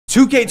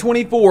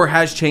2K24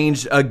 has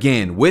changed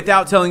again,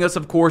 without telling us,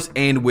 of course,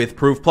 and with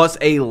proof, plus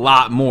a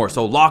lot more.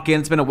 So lock in.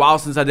 It's been a while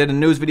since I did a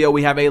news video.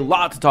 We have a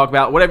lot to talk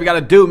about. Whatever you got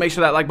to do, make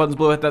sure that like button's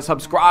blue, hit that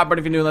subscribe button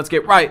if you're new. Let's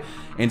get right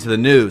into the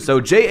news.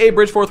 So J.A.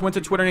 Bridgeforth went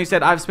to Twitter and he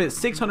said, I've spent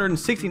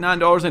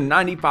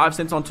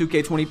 $669.95 on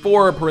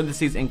 2K24,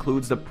 parentheses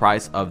includes the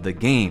price of the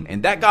game.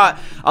 And that got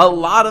a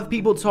lot of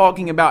people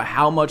talking about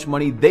how much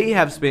money they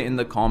have spent in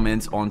the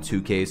comments on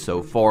 2K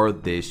so far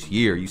this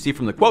year. You see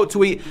from the quote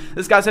tweet,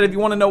 this guy said, if you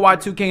want to know why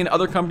 2K and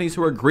other companies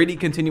who are greedy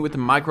continue with the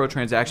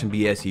microtransaction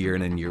BS year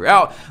in and year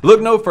out, look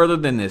no further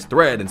than this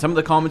thread. In some of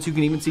the comments, you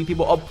can even see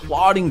people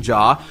applauding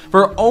Ja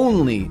for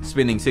only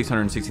spending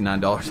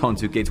 $669 on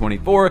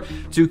 2K24.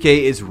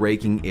 2K is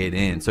raking it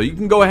in. So you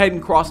can go ahead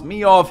and cross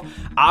me off.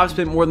 I've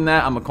spent more than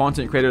that. I'm a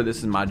content creator. This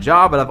is my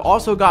job, but I've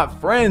also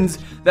got friends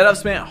that have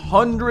spent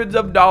hundreds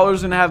of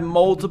dollars and have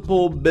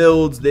multiple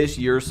builds this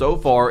year so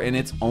far, and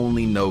it's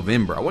only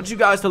November. I want you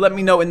guys to let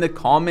me know in the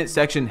comment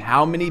section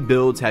how many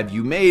builds have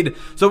you made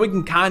so we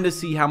can kind of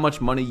see how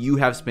much money you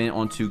have spent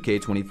on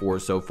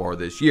 2K24 so far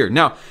this year.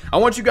 Now, I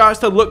want you guys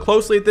to look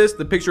closely at this.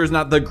 The picture is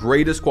not the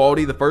greatest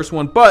quality, the first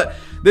one, but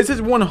this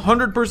is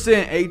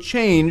 100% a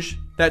change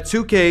that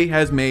 2K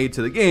has made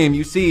to the game.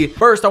 You see,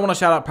 first I want to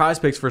shout out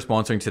PrizePicks for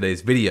sponsoring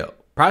today's video.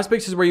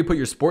 PrizePicks is where you put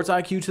your sports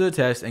IQ to the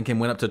test and can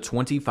win up to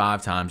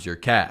 25 times your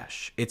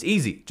cash. It's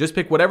easy. Just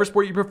pick whatever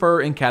sport you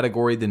prefer and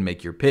category, then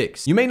make your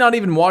picks. You may not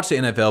even watch the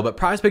NFL, but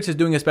PrizePicks is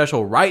doing a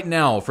special right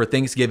now for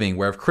Thanksgiving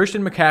where if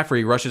Christian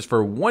McCaffrey rushes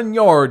for 1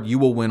 yard, you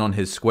will win on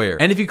his square.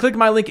 And if you click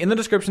my link in the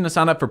description to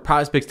sign up for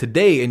PrizePicks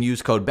today and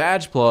use code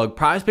BadgePlug,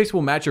 PrizePicks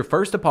will match your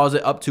first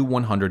deposit up to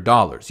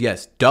 $100.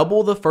 Yes,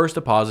 double the first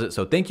deposit.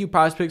 So thank you,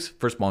 PrizePicks,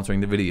 for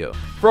sponsoring the video.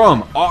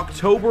 From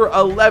October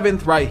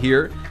 11th right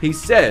here, he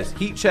says,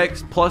 heat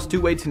checks plus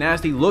two-way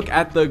tenacity. Look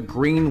at the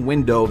green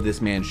window of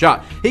this man's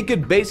shot. He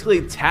could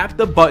basically tap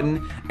the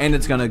button and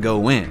it's gonna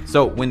go in.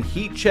 So when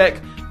heat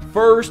check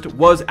first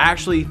was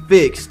actually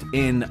fixed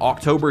in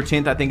October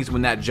 10th, I think is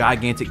when that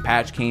gigantic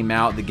patch came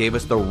out that gave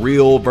us the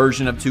real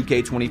version of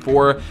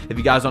 2K24. If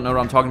you guys don't know what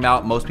I'm talking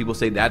about, most people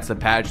say that's the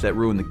patch that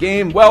ruined the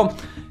game. Well,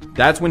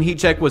 that's when heat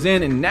check was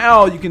in, and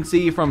now you can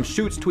see from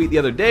Shoot's tweet the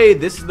other day,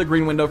 this is the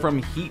green window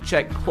from heat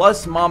check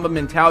plus Mamba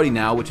mentality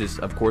now, which is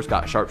of course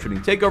got sharpshooting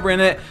takeover in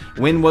it.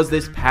 When was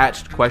this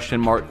patched? Question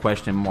mark,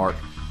 question mark,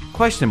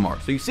 question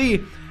mark. So you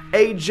see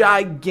a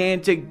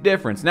gigantic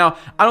difference. Now,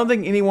 I don't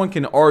think anyone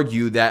can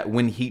argue that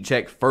when heat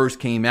check first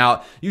came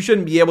out, you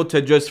shouldn't be able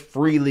to just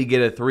freely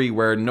get a 3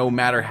 where no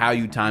matter how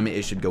you time it,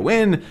 it should go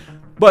in.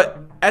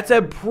 But that's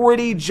a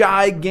pretty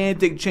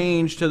gigantic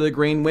change to the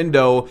green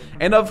window.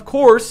 And of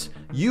course,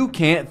 you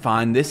can't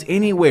find this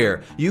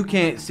anywhere. You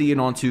can't see it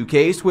on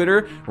 2K's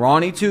Twitter,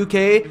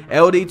 Ronnie2K,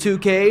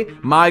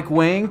 LD2K, Mike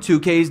Wang,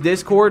 2K's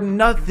Discord,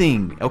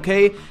 nothing,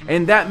 okay?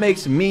 And that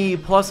makes me,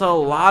 plus a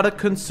lot of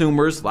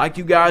consumers like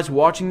you guys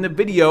watching the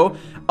video,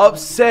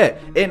 upset.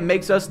 It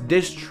makes us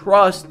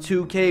distrust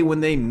 2K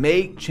when they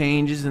make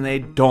changes and they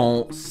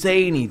don't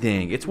say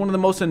anything. It's one of the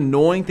most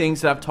annoying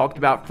things that I've talked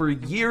about for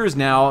years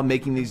now,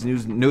 making these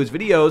news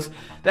videos,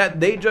 that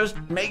they just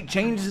make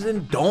changes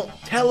and don't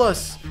tell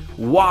us.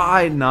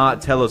 Why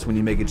not tell us when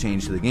you make a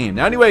change to the game?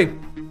 Now, anyway,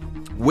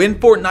 when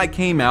Fortnite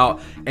came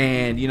out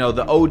and, you know,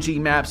 the OG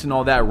maps and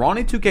all that,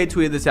 Ronnie2K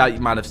tweeted this out. You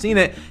might have seen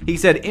it. He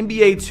said,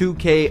 NBA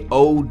 2K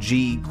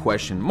OG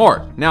question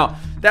mark. Now,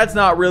 that's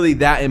not really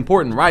that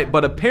important, right?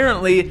 But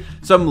apparently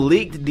some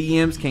leaked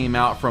DMs came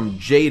out from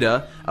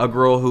Jada, a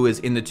girl who is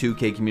in the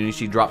 2K community.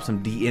 She dropped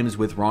some DMs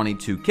with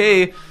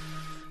Ronnie2K.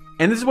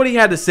 And this is what he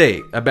had to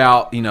say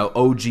about, you know,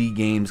 OG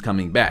games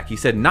coming back. He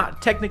said,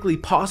 not technically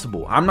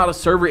possible. I'm not a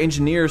server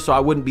engineer, so I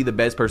wouldn't be the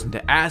best person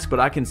to ask, but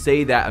I can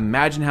say that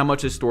imagine how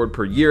much is stored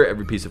per year,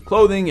 every piece of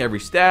clothing,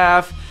 every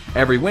staff,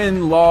 every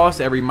win,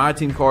 loss, every My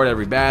Team card,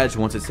 every badge.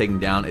 Once it's taken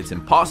down, it's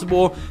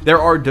impossible. There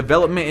are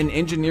development and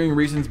engineering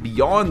reasons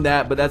beyond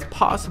that, but that's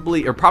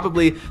possibly or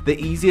probably the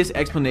easiest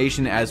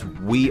explanation as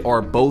we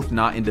are both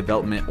not in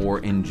development or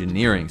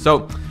engineering.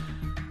 So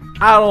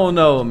I don't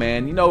know,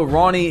 man. You know,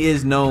 Ronnie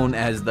is known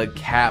as the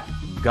cap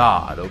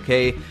god,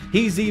 okay?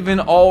 He's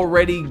even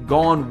already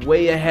gone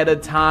way ahead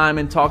of time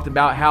and talked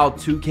about how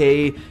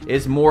 2K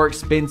is more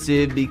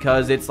expensive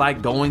because it's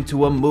like going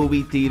to a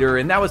movie theater,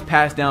 and that was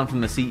passed down from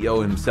the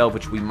CEO himself,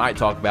 which we might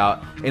talk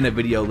about in a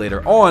video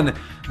later on.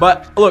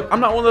 But look,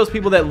 I'm not one of those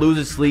people that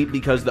loses sleep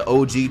because the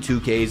OG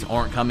 2Ks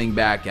aren't coming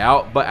back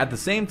out, but at the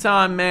same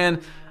time, man,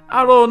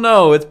 I don't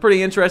know. It's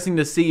pretty interesting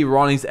to see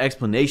Ronnie's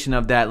explanation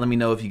of that. Let me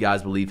know if you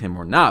guys believe him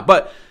or not.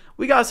 But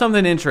we got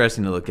something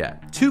interesting to look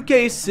at.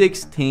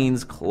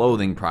 2K16's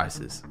clothing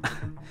prices.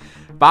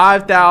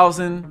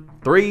 5,000,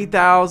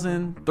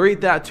 3,000,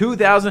 3,000,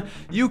 2,000.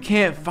 You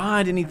can't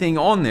find anything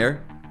on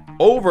there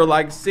over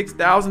like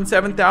 6,000,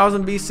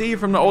 7,000 BC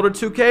from the older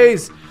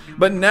 2Ks.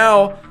 But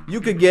now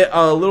you could get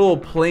a little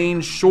plain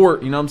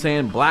short, you know what I'm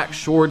saying, black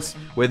shorts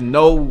with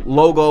no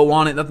logo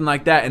on it, nothing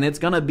like that, and it's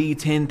gonna be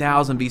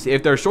 10,000 VC.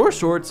 If they're short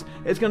shorts,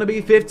 it's gonna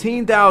be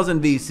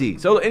 15,000 VC.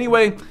 So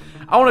anyway,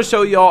 I want to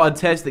show y'all a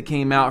test that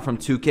came out from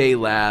 2K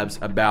Labs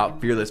about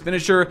Fearless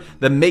Finisher.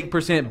 The make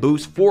percent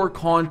boost for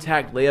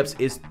contact layups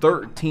is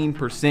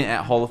 13%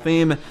 at Hall of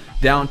Fame,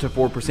 down to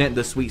 4%.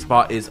 The sweet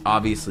spot is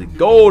obviously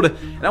gold.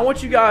 And I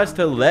want you guys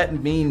to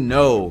let me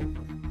know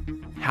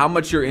how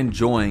much you're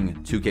enjoying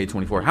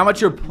 2K24, how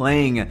much you're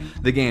playing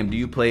the game. Do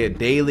you play it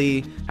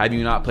daily? Have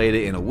you not played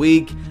it in a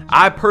week?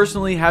 I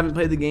personally haven't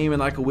played the game in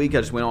like a week. I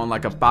just went on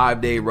like a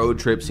 5-day road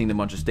trip, seen a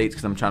bunch of states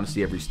because I'm trying to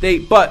see every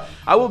state, but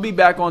I will be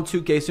back on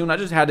 2K soon. I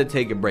just had to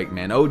take a break,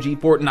 man. OG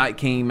Fortnite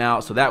came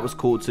out, so that was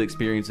cool to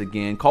experience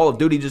again. Call of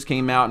Duty just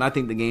came out, and I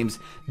think the game's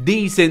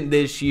decent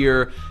this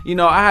year. You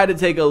know, I had to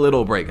take a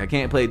little break. I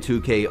can't play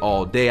 2K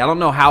all day. I don't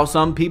know how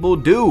some people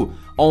do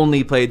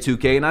only play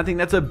 2K, and I think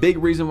that's a big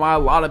reason why a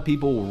lot of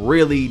people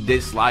really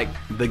dislike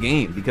the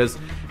game, because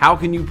how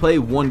can you play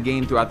one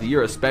game throughout the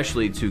year,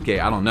 especially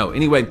 2K? I don't know.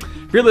 Anyway,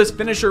 Fearless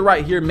Finisher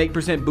right here, make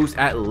percent boost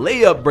at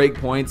layup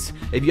breakpoints.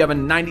 If you have a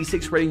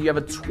 96 rating, you have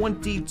a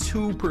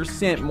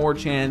 22% more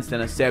chance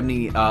than a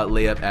 70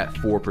 layup at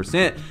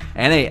 4%.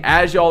 And hey,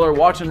 as y'all are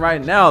watching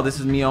right now, this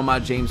is me on my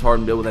James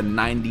Harden build with a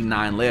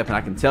 99 layup, and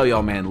I can tell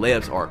y'all, man,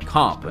 layups are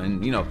comp.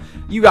 And you know,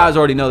 you guys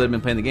already know that have been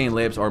playing the game,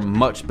 layups are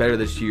much better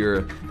this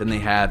year than they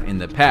have in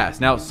the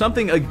past. Now,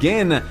 something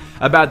again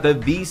about the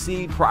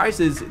VC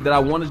prices that I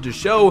wanted to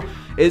show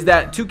is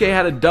that 2K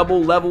had a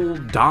double level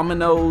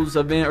Domino's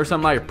event or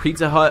something like a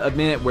Pizza Hut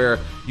event where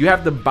you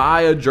have to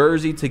buy a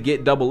jersey to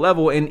get double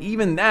level, and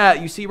even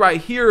that, you see right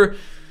here,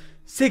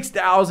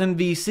 6,000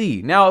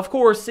 VC. Now, of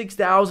course,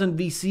 6,000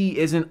 VC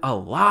isn't a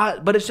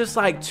lot, but it's just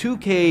like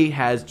 2K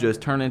has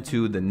just turned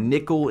into the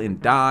nickel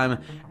and dime.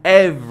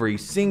 Every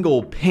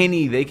single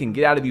penny they can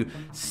get out of you.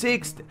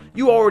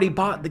 You already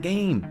bought the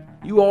game.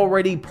 You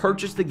already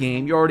purchased the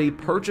game, you already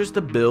purchased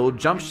the build,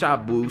 jump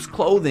shot boost,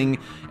 clothing,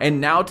 and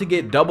now to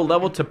get double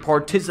level to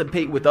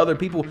participate with other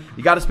people,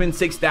 you got to spend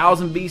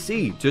 6,000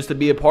 VC just to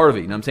be a part of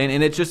it, you know what I'm saying?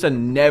 And it's just a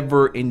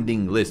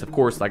never-ending list. Of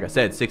course, like I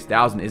said,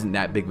 6,000 isn't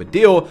that big of a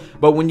deal,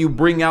 but when you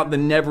bring out the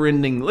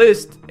never-ending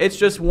list, it's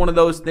just one of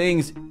those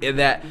things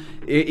that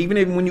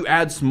even when you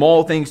add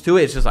small things to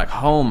it, it's just like,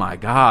 oh my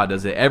God,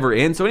 does it ever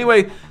end? So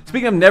anyway,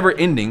 speaking of never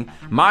ending,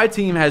 my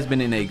team has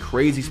been in a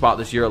crazy spot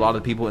this year. A lot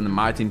of people in the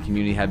My Team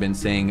community have been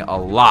saying a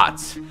lot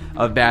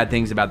of bad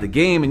things about the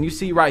game. And you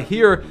see right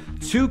here,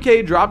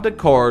 2K dropped a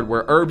card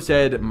where Herb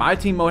said, My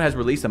Team Mode has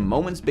released a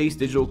moments-based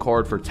digital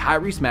card for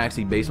Tyrese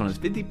Maxey based on his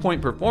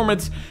 50-point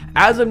performance.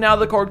 As of now,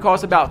 the card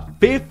costs about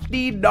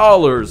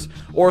 $50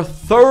 or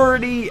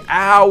 30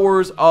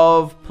 hours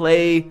of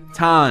play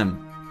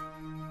time.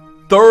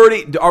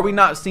 30, are we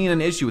not seeing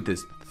an issue with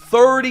this?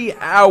 30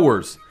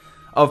 hours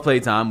of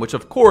playtime, which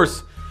of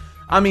course,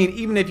 I mean,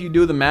 even if you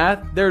do the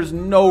math, there's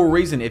no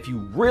reason if you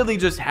really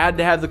just had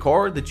to have the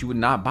card that you would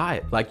not buy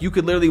it. Like, you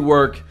could literally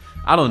work,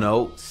 I don't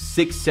know,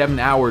 6-7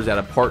 hours at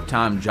a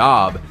part-time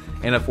job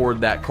and afford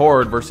that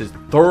card versus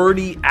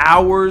 30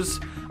 hours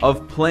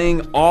of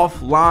playing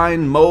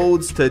offline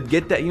modes to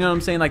get that. You know what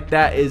I'm saying? Like,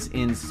 that is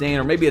insane.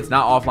 Or maybe it's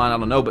not offline, I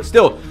don't know, but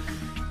still,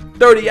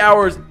 30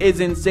 hours is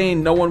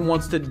insane. No one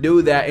wants to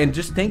do that. And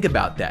just think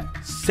about that.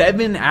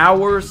 7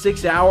 hours,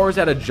 6 hours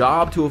at a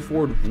job to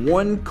afford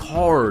one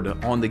card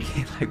on the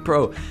game. Like,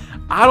 bro,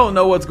 I don't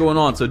know what's going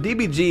on. So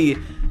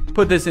DBG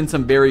put this in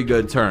some very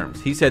good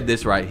terms. He said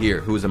this right here,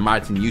 who is a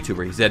My Team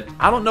YouTuber. He said,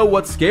 I don't know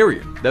what's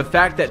scarier. The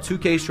fact that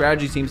 2K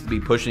strategy seems to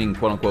be pushing,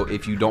 quote unquote,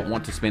 if you don't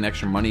want to spend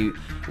extra money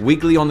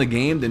weekly on the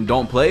game, then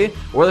don't play,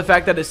 or the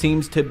fact that it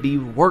seems to be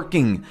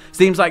working.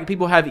 Seems like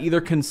people have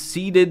either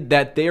conceded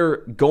that they're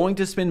going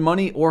to spend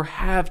money or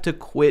have to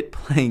quit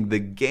playing the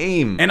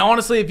game. And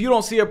honestly, if you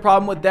don't see a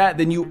problem with that,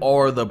 then you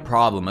are the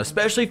problem,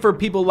 especially for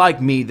people like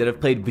me that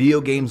have played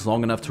video games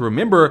long enough to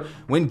remember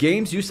when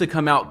games used to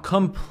come out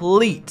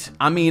complete.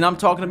 I mean, I'm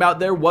talking about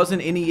there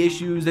wasn't any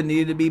issues that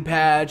needed to be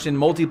patched, and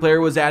multiplayer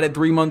was added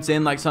 3 months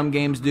in like some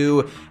games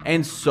do,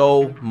 and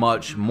so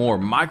much more.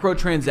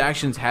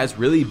 Microtransactions has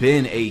really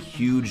been a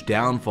huge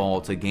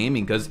downfall to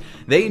gaming because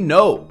they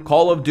know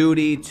Call of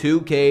Duty,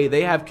 2K,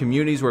 they have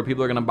communities where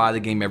people are going to buy the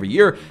game every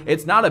year.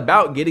 It's not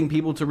about getting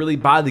people to really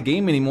buy the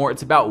game anymore.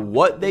 It's about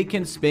what they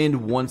can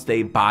spend once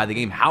they buy the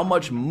game. How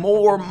much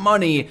more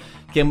money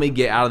can we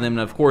get out of them?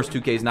 And of course,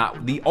 2K is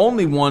not the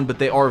only one, but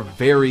they are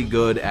very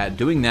good at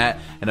doing that.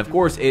 And of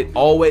course, it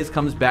always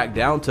comes back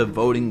down to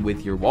voting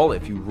with your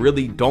wallet. If you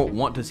really don't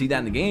want to see that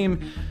in the game,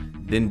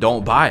 then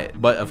don't buy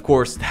it. But of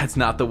course, that's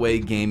not the way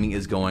gaming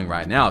is going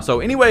right now. So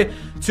anyway,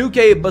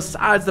 2K,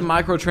 besides the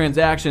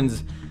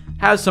microtransactions,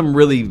 has some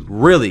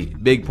really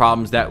big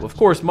problems that of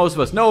course most of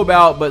us know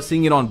about, but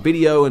seeing it on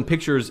video and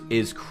pictures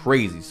is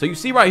crazy. So you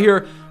see right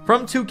here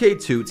from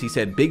 2K Toots, he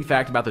said, big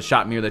fact about the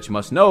shot mirror that you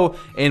must know.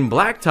 In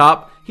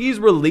Blacktop, he's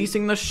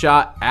releasing the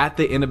shot at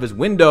the end of his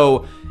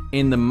window.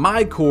 In the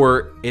My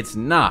Court, it's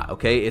not,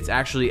 okay? It's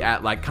actually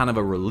at like kind of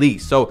a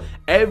release. So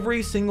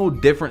every single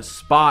different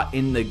spot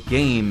in the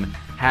game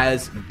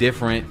has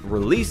different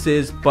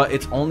releases, but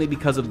it's only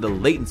because of the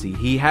latency.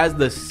 He has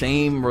the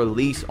same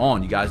release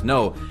on. You guys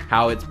know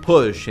how it's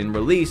push and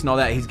release and all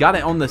that. He's got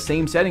it on the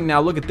same setting. Now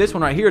look at this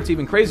one right here. It's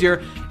even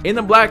crazier. In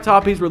the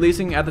blacktop, he's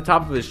releasing at the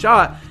top of his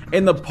shot.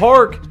 In the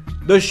park,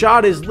 the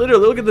shot is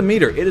literally, look at the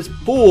meter. It is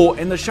full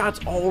and the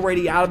shot's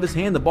already out of his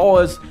hand. The ball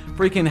is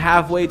freaking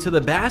halfway to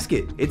the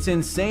basket. It's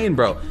insane,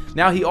 bro.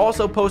 Now he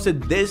also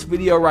posted this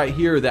video right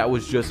here that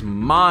was just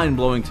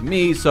mind-blowing to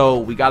me, so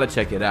we gotta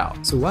check it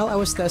out. So while I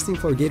was testing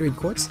for Gatorade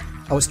Quartz,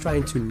 I was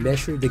trying to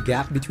measure the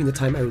gap between the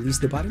time I release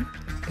the button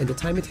and the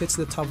time it hits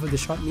the top of the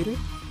shot meter,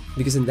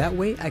 because in that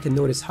way I can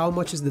notice how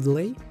much is the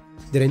delay.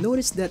 Then I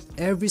noticed that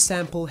every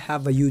sample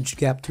have a huge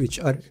gap to each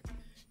other.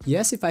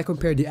 Yes, if I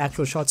compare the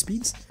actual shot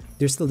speeds,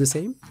 they're still the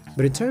same,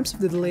 but in terms of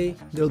the delay,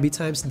 there'll be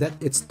times that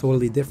it's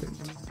totally different.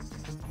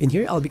 In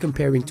here, I'll be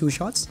comparing two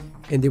shots,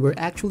 and they were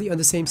actually on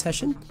the same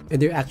session,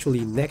 and they're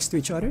actually next to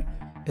each other.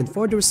 And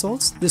for the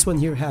results, this one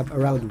here have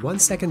around 1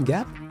 second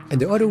gap,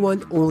 and the other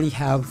one only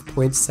have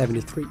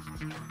 0.73.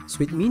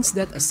 So it means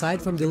that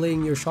aside from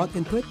delaying your shot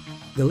input,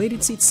 the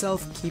latency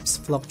itself keeps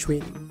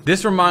fluctuating.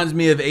 This reminds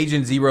me of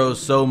Agent Zero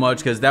so much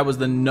because that was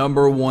the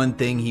 #1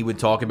 thing he would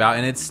talk about,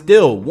 and it's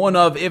still one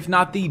of, if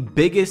not the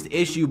biggest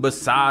issue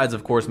besides,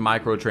 of course,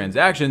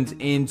 microtransactions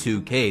in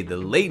 2K. The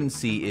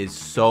latency is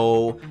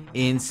so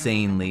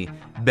insanely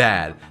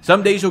bad.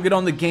 Some days you'll get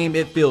on the game,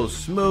 it feels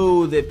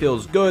smooth, it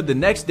feels good. The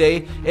next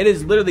day, it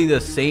is literally the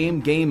same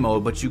game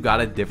mode, but you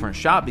got a different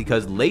shot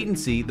because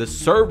latency, the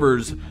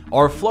servers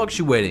are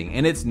fluctuating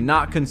and it's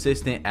not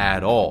consistent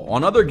at all.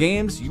 On other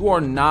games, you are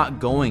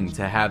not going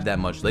to have that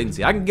much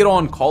latency. I can get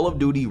on Call of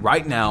Duty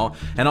right now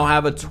and I'll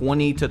have a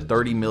 20 to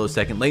 30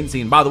 millisecond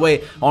latency. And by the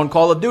way, on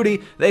Call of Duty,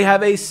 they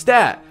have a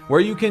stat where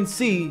you can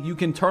see, you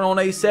can turn on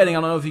a setting. I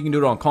don't know if you can do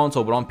it on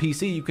console, but on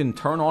PC, you can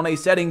turn on a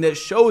setting that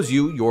shows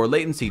you your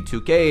latency.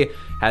 2K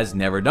has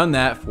never done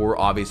that for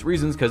obvious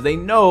reasons because they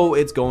know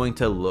it's going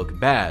to look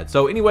bad.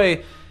 So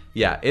anyway,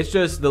 yeah, it's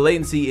just the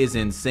latency is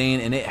insane,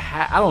 and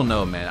I don't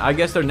know, man. I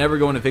guess they're never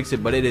going to fix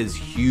it, but it is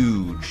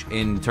huge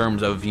in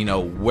terms of, you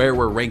know, where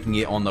we're ranking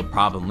it on the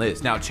problem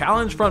list. Now,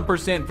 challenge front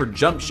percent for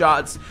jump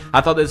shots.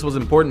 I thought this was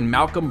important.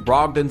 Malcolm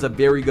Brogdon's a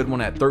very good one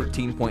at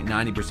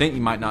 13.90%.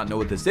 You might not know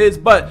what this is,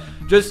 but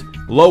just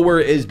lower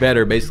is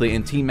better, basically.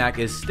 And T-Mac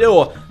is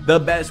still the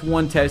best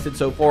one tested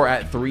so far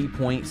at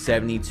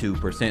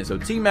 3.72%. So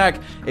T-Mac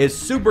is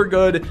super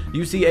good.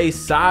 You see a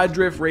side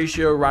drift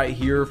ratio right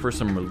here for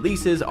some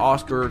releases.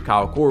 Oscar,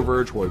 Kyle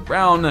Korver, Troy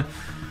Brown,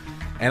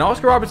 and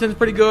Oscar Robertson's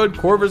pretty good.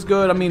 Korver's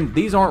good. I mean,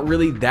 these aren't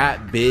really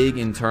that big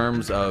in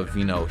terms of,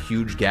 you know,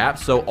 huge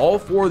gaps. So all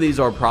four of these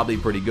are probably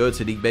pretty good.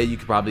 Saddiq Bey you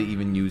could probably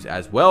even use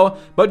as well.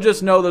 But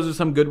just know those are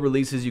some good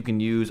releases you can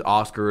use.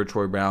 Oscar,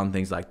 Troy Brown,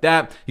 things like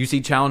that. You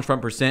see challenge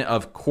front percent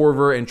of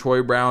Korver and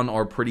Troy Brown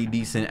are pretty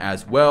decent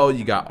as well.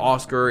 You got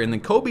Oscar, and then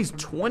Kobe's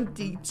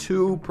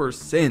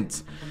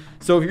 22%.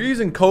 So if you're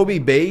using Kobe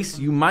base,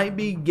 you might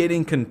be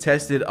getting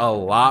contested a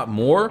lot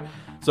more.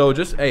 So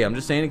just, hey, I'm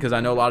just saying it because I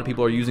know a lot of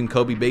people are using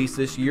Kobe base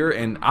this year,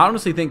 and I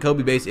honestly think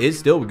Kobe base is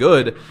still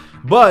good,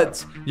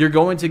 but you're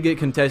going to get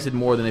contested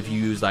more than if you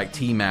use like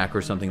T-Mac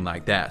or something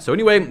like that. So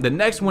anyway, the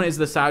next one is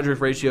the side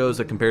drift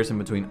ratios, a comparison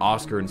between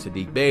Oscar and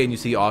Saddiq Bey, and you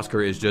see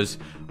Oscar is just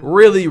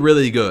really,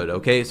 really good,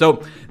 okay?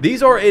 So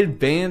these are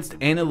advanced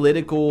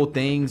analytical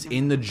things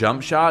in the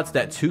jump shots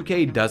that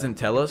 2K doesn't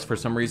tell us. For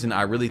some reason,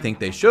 I really think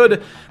they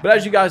should, but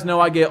as you guys know,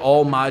 I get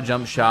all my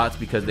jump shots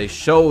because they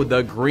show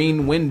the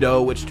green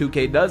window, which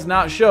 2K does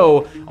not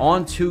show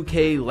on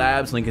 2K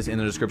Labs. Link is in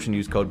the description.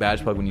 Use code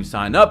BadgePlug when you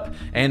sign up.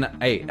 And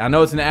hey, I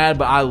know it's an ad,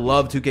 but I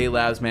love 2K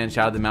Labs, man.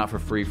 Shouted them out for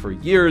free for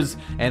years,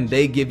 and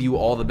they give you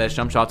all the best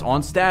jump shots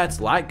on stats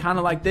like kind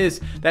of like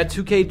this that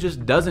 2K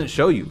just doesn't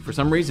show you for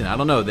some reason. I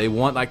don't know. They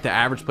want like the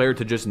average player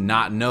to just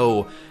not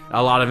know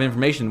a lot of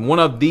information. One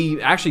of the,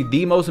 actually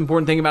the most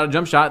important thing about a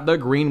jump shot, the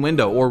green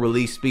window or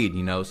release speed,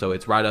 you know, so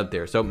it's right up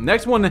there. So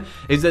next one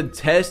is a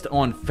test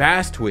on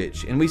Fast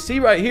Twitch, and we see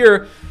right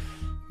here,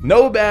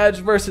 No Badge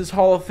versus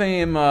Hall of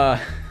Fame,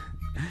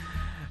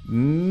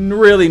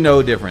 really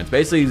no difference,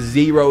 basically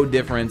zero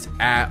difference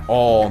at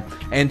all.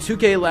 And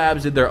 2K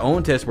Labs did their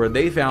own test where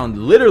they found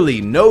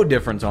literally no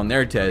difference on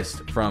their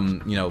test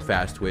from, you know,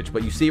 Fast Twitch.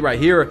 But you see right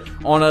here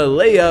on a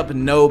layup,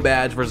 No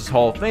Badge versus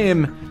Hall of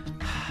Fame,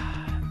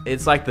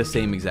 it's like the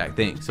same exact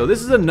thing. So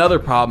this is another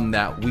problem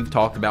that we've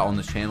talked about on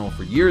this channel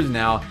for years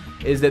now,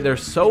 is that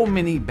there's so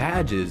many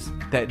badges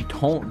that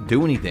don't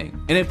do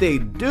anything. And if they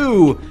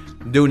do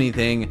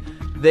anything,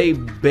 they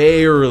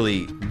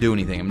barely do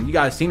anything. I mean, you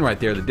guys seen right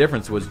there, the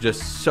difference was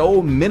just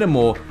so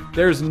minimal.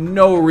 There's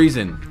no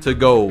reason to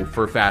go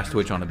for Fast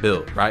Twitch on a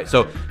build, right?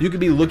 So you could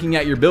be looking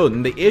at your build,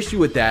 and the issue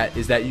with that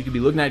is that you could be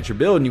looking at your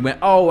build and you went,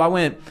 oh, I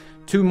went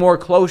 2 more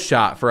close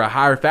shot for a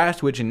higher Fast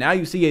Twitch, and now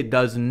you see it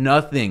does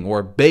nothing,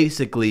 or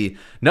basically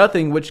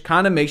nothing, which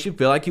kind of makes you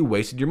feel like you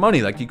wasted your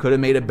money, like you could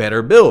have made a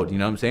better build. You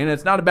know what I'm saying?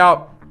 It's not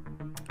about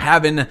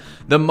having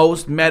the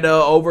most meta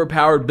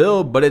overpowered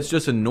build, but it's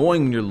just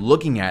annoying when you're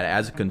looking at it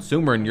as a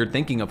consumer and you're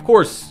thinking, of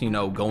course, you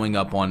know, going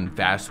up on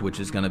fast switch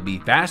is going to be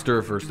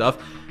faster for stuff,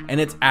 and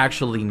it's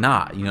actually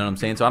not, you know what I'm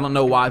saying? So I don't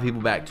know why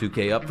people back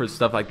 2K up for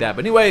stuff like that.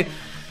 But anyway,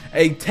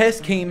 a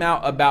test came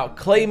out about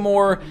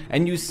Claymore,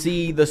 and you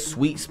see the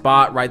sweet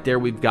spot right there.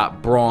 We've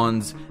got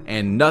bronze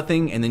and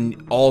nothing, and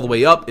then all the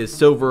way up is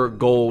silver,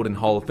 gold, and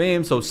Hall of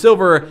Fame. So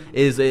silver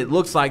is, it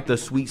looks like the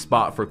sweet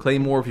spot for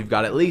Claymore. If you've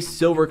got at least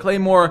silver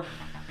Claymore,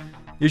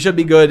 you should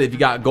be good. If you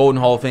got Golden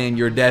Hall of Fame,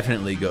 you're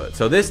definitely good.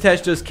 So this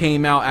test just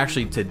came out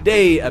actually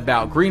today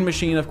about Green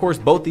Machine. Of course,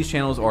 both these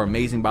channels are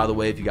amazing, by the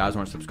way. If you guys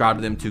aren't subscribed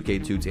to them,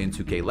 2K Toots and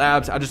 2K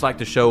Labs. I just like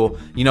to show,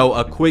 you know,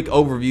 a quick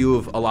overview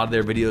of a lot of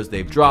their videos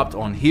they've dropped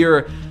on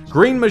here.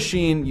 Green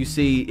Machine, you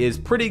see, is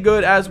pretty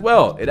good as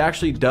well. It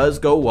actually does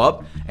go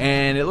up,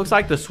 and it looks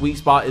like the sweet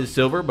spot is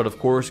silver, but of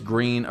course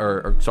green,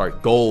 or sorry,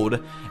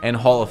 gold and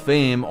Hall of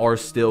Fame are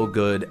still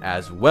good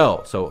as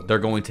well. So they're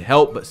going to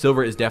help, but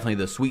silver is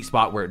definitely the sweet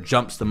spot where it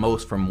jumps the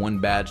most from one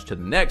badge to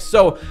the next.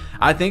 So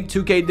I think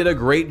 2K did a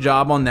great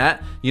job on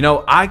that. You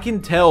know, I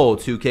can tell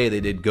 2K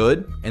they did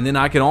good, and then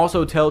I can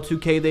also tell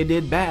 2K they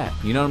did bad.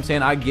 You know what I'm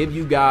saying? I give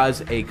you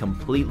guys a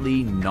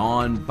completely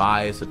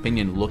non-biased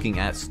opinion looking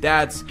at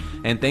stats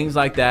and things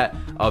like that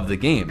of the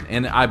game.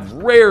 And I've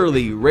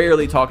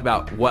rarely talked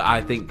about what I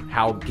think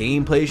how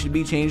gameplay should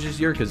be changed this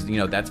year, because, you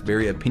know, that's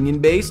very opinion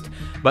based.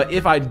 But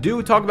if I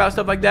do talk about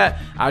stuff like that,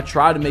 I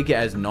try to make it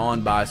as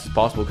non-biased as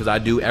possible, because I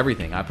do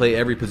everything. I play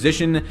every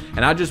position,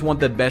 and I just want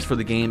the best for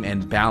the game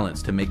and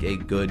balance to make a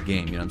good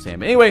game. You know what I'm saying?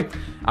 But anyway,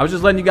 I was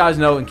just letting you guys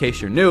know in case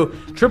you're new.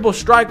 Triple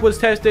Strike was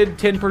tested,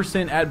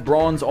 10% at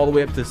bronze all the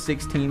way up to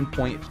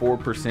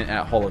 16.4%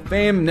 at Hall of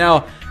Fame.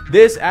 Now,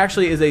 this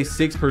actually is a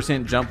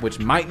 6% jump, which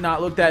might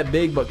not look that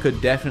big, but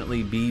could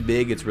definitely be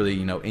big. It's really,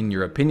 you know, in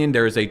your opinion.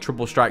 There is a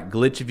triple strike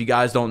glitch, if you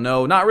guys don't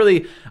know. Not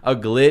really a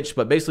glitch,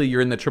 but basically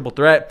you're in the triple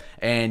threat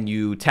and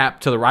you tap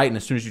to the right, and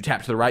as soon as you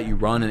tap to the right, you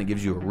run, and it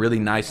gives you a really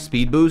nice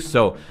speed boost.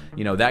 So,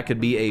 you know, that could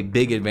be a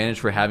big advantage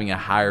for having a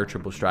higher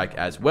triple strike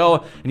as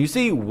well. And you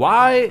see,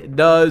 why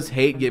does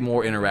hate get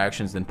more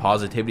interactions than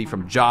positivity?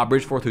 From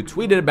Jawbridge4, who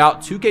tweeted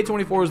about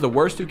 2K24 is the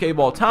worst 2K of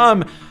all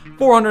time,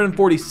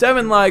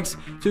 447 likes.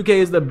 2K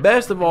is the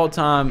best of all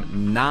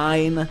time,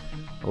 9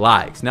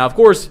 likes. Now, of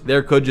course,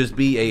 there could just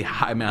be a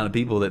high amount of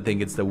people that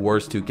think it's the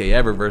worst 2K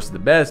ever versus the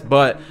best,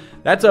 but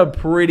that's a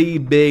pretty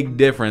big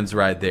difference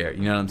right there.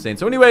 You know what I'm saying?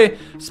 So anyway,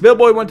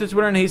 Spillboy went to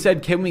Twitter and he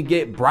said, can we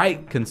get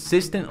bright,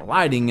 consistent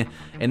lighting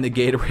in the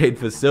Gatorade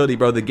facility?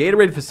 Bro, the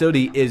Gatorade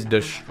facility is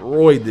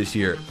destroyed this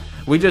year.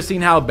 We just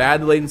seen how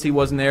bad the latency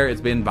was in there.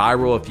 It's been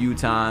viral a few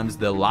times.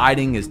 The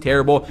lighting is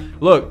terrible.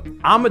 Look,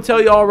 I'm gonna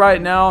tell y'all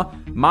right now,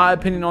 my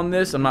opinion on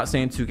this. I'm not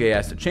saying 2K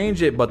has to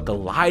change it, but the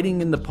lighting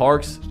in the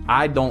parks,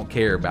 I don't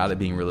care about it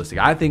being realistic.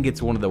 I think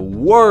it's one of the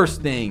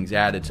worst things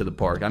added to the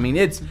park. I mean,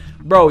 it's,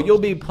 bro, you'll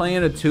be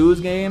playing a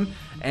twos game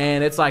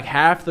and it's like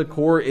half the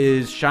court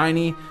is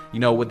shiny, you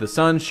know, with the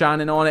sun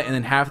shining on it, and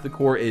then half the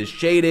court is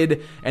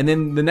shaded, and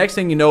then the next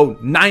thing you know,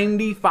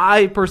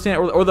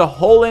 95% or the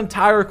whole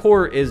entire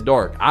court is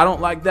dark. I don't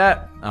like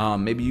that.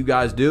 Maybe you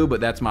guys do, but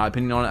that's my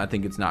opinion on it. I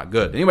think it's not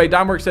good. Anyway,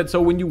 Dimeworks said, so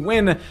when you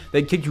win,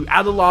 they kick you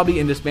out of the lobby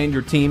and disband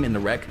your team in the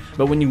wreck.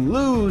 But when you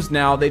lose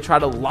now, they try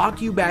to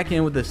lock you back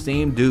in with the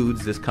same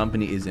dudes. This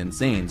company is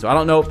insane. So I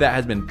don't know if that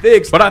has been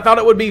fixed, but I thought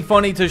it would be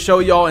funny to show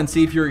y'all and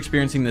see if you're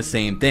experiencing the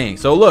same thing.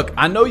 So look,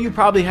 I know you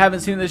probably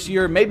haven't seen it this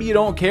year. Maybe you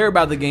don't care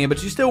about the game,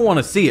 but you still want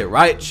to see it,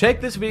 right? Check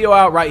this video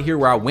out right here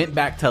where I went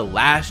back to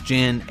last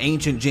gen,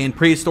 ancient gen,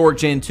 prehistoric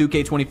gen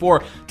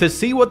 2K24 to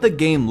see what the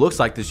game looks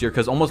like this year,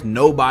 because almost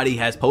nobody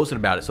has posted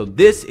about it. So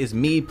this is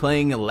me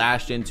playing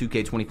last gen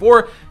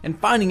 2K24 and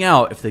finding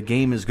out if the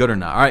game is good or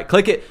not. All right,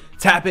 click it,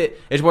 tap it.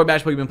 It's your boy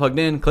Bashboy, you've been plugged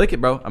in. Click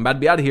it, bro. I'm about to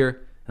be out of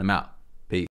here. I'm out.